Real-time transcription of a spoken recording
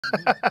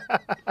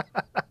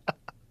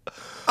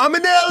I'm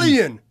an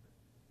alien.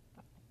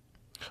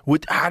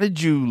 How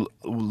did you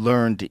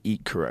learn to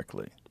eat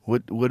correctly?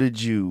 What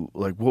did you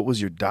like? What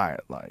was your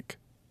diet like?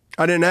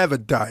 I didn't have a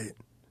diet.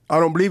 I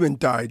don't believe in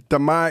diet.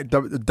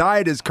 The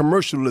diet is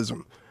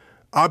commercialism.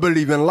 I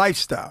believe in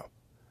lifestyle.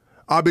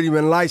 I believe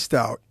in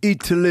lifestyle.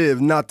 Eat to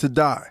live, not to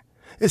die.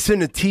 It's in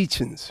the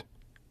teachings,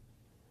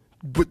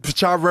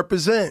 which I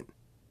represent.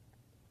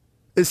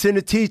 It's in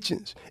the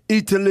teachings.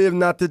 Eat to live,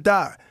 not to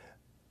die.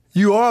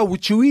 You are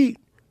what you eat.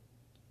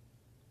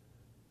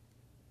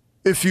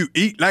 If you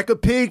eat like a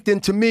pig,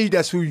 then to me,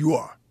 that's who you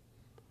are.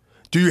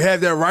 Do you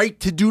have that right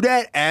to do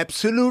that?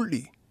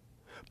 Absolutely.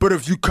 But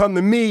if you come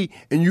to me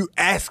and you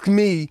ask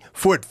me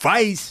for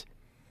advice,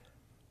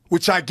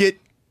 which I get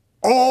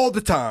all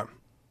the time,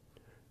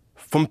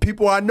 from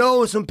people I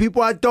know and some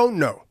people I don't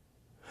know,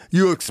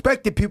 you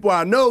expect the people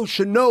I know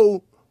should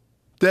know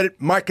that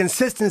my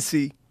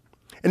consistency,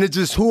 and it's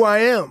just who I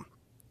am.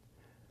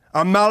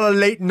 I'm not a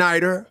late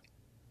nighter.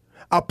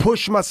 I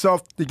push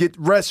myself to get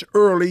rest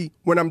early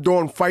when I'm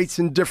doing fights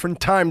in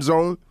different time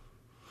zones.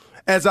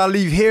 As I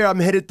leave here, I'm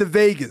headed to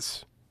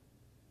Vegas.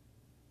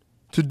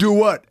 To do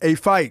what? A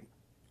fight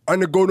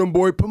under Golden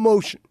Boy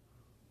promotion.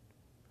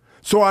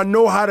 So I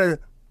know how to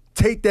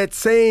take that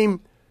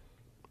same,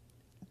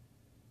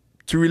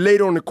 to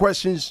relate on the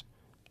questions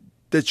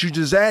that you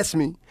just asked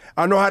me,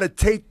 I know how to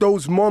take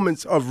those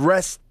moments of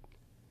rest.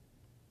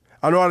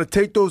 I know how to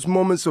take those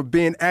moments of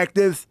being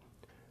active.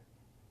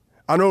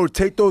 I know to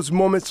take those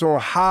moments on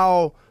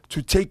how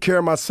to take care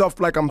of myself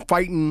like I'm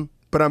fighting,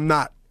 but I'm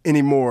not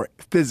anymore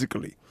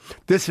physically.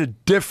 This is a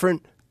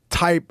different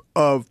type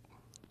of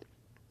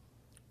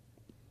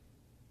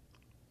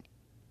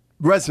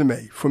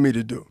resume for me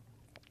to do.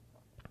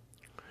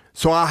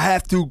 So I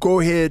have to go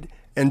ahead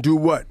and do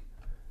what?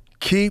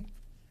 Keep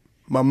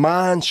my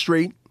mind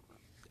straight,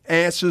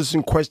 answers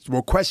and questions.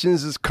 Well,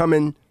 questions is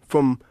coming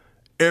from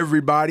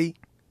everybody.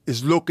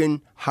 Is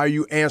looking how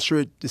you answer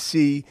it to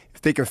see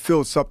if they can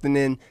fill something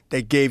in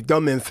that gave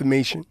them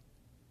information.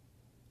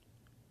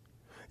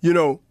 You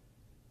know,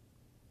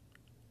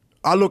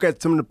 I look at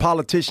some of the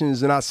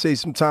politicians and I say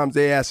sometimes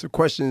they ask the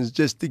questions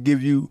just to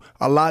give you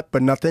a lot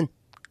but nothing.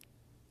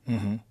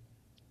 Mm-hmm.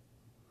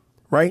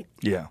 Right?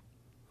 Yeah.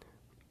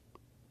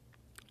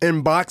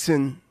 In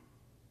boxing,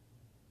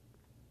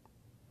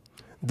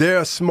 there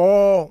are a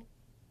small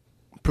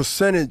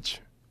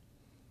percentage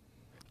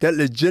that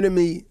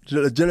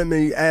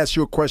legitimately ask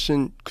you a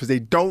question because they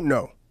don't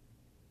know.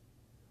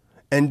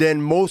 And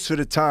then most of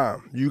the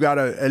time, you got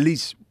to at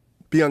least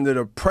be under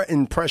the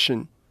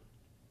impression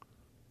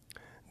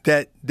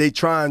that they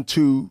trying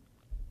to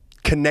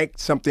connect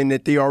something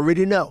that they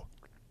already know.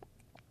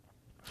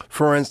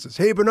 For instance,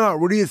 hey, Bernard,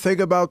 what do you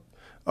think about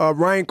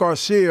Ryan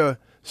Garcia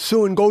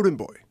suing Golden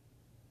Boy?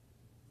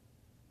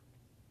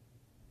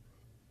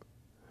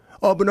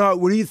 Oh, Bernard,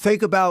 what do you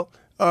think about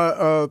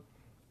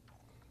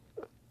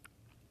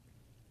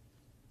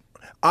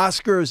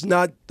Oscar is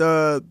not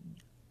telling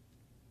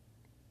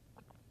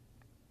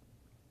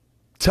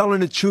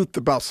the truth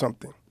about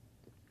something?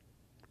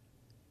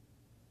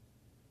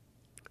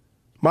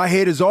 My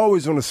head is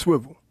always on a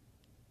swivel,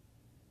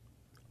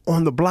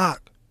 on the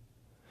block.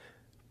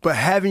 But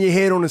having your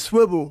head on a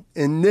swivel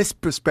in this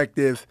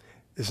perspective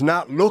is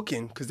not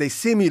looking, because they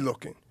see me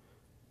looking.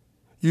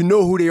 You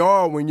know who they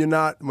are when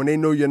they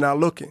know you're not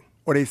looking,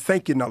 or they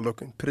think you're not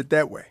looking. Put it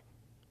that way.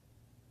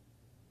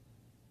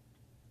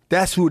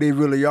 That's who they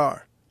really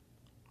are.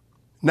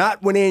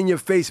 Not when they're in your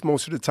face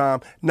most of the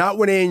time, not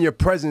when they're in your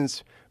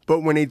presence,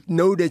 but when they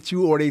know that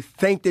you, or they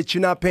think that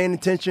you're not paying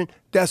attention,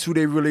 that's who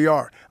they really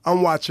are.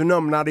 I'm watching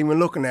them, not even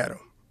looking at them.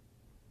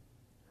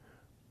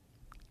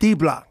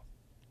 D-Block.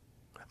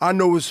 I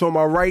know what's on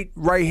my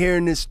right here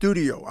in this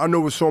studio. I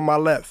know what's on my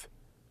left.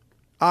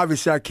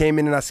 Obviously, I came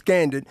in and I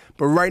scanned it,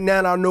 but right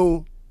now I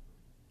know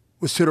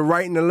what's to the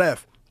right and the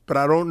left, but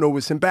I don't know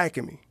what's in back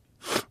of me.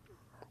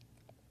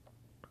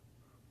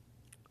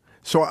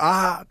 So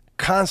I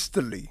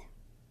constantly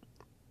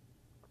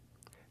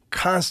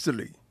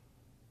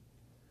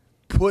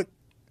put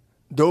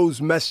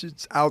those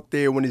messages out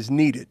there when it's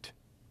needed,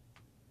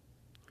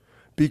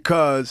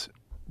 because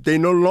they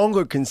no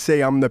longer can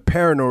say I'm the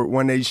paranoid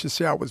one. They used to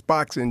say I was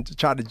boxing to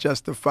try to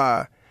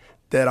justify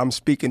that I'm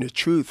speaking the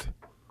truth.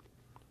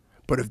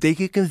 But if they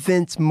can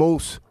convince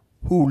most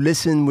who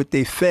listen what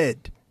they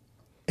fed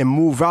and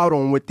move out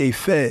on what they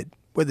fed,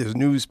 whether it's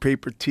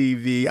newspaper,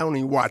 TV, I don't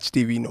even watch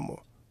TV no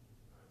more.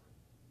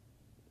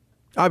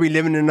 I'd be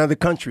living in another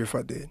country if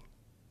I did.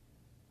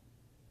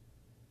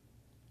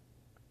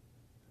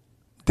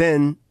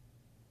 Then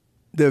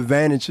the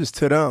advantage is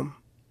to them,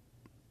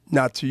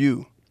 not to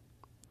you.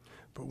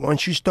 But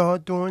once you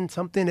start doing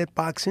something that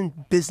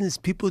boxing business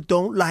people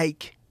don't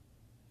like,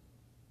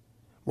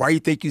 why you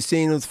think you're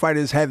seeing those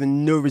fighters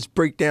having nervous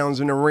breakdowns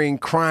in the ring,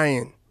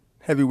 crying,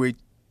 heavyweight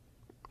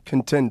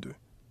contender,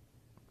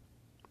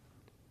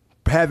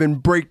 having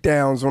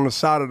breakdowns on the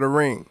side of the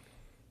ring?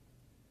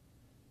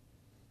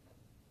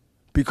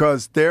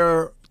 Because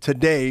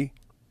today,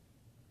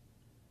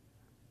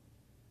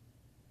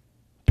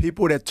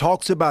 people that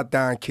talks about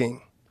Don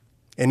King,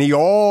 and he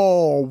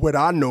all what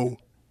I know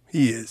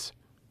he is.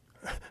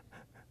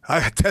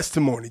 I got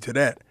testimony to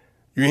that.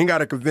 You ain't got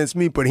to convince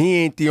me, but he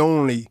ain't the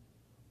only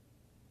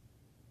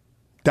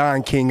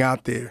Don King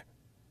out there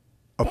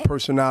of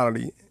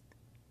personality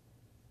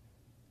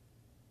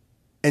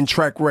and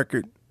track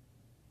record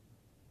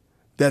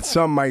that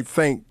some might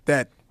think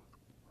that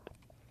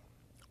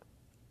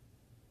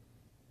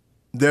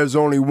there's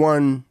only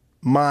one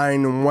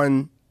mind and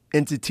one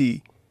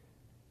entity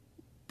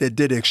that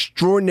did an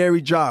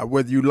extraordinary job,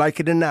 whether you like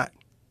it or not.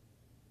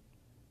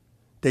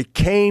 They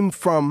came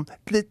from,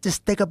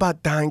 just think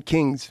about Don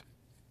King's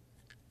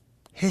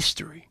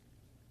history.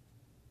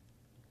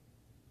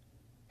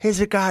 Here's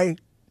a guy,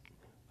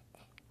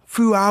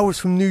 few hours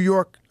from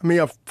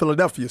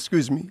Philadelphia,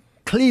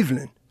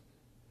 Cleveland.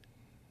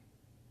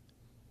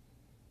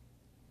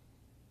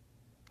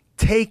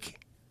 Take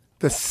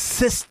the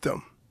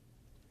system,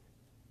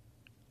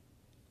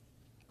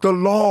 the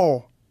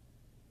law,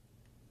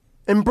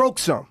 and broke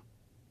some.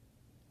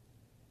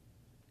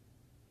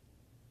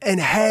 And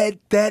had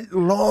that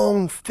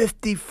long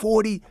 50,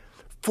 40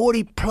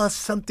 plus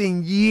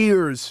something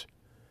years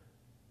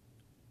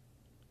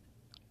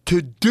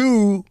to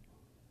do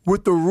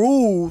with the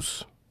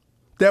rules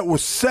that were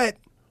set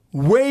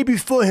way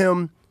before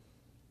him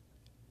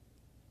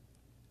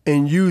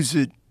and use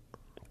it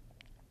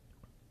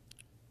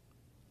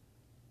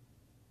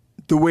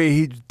the way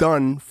he's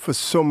done for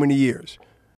so many years.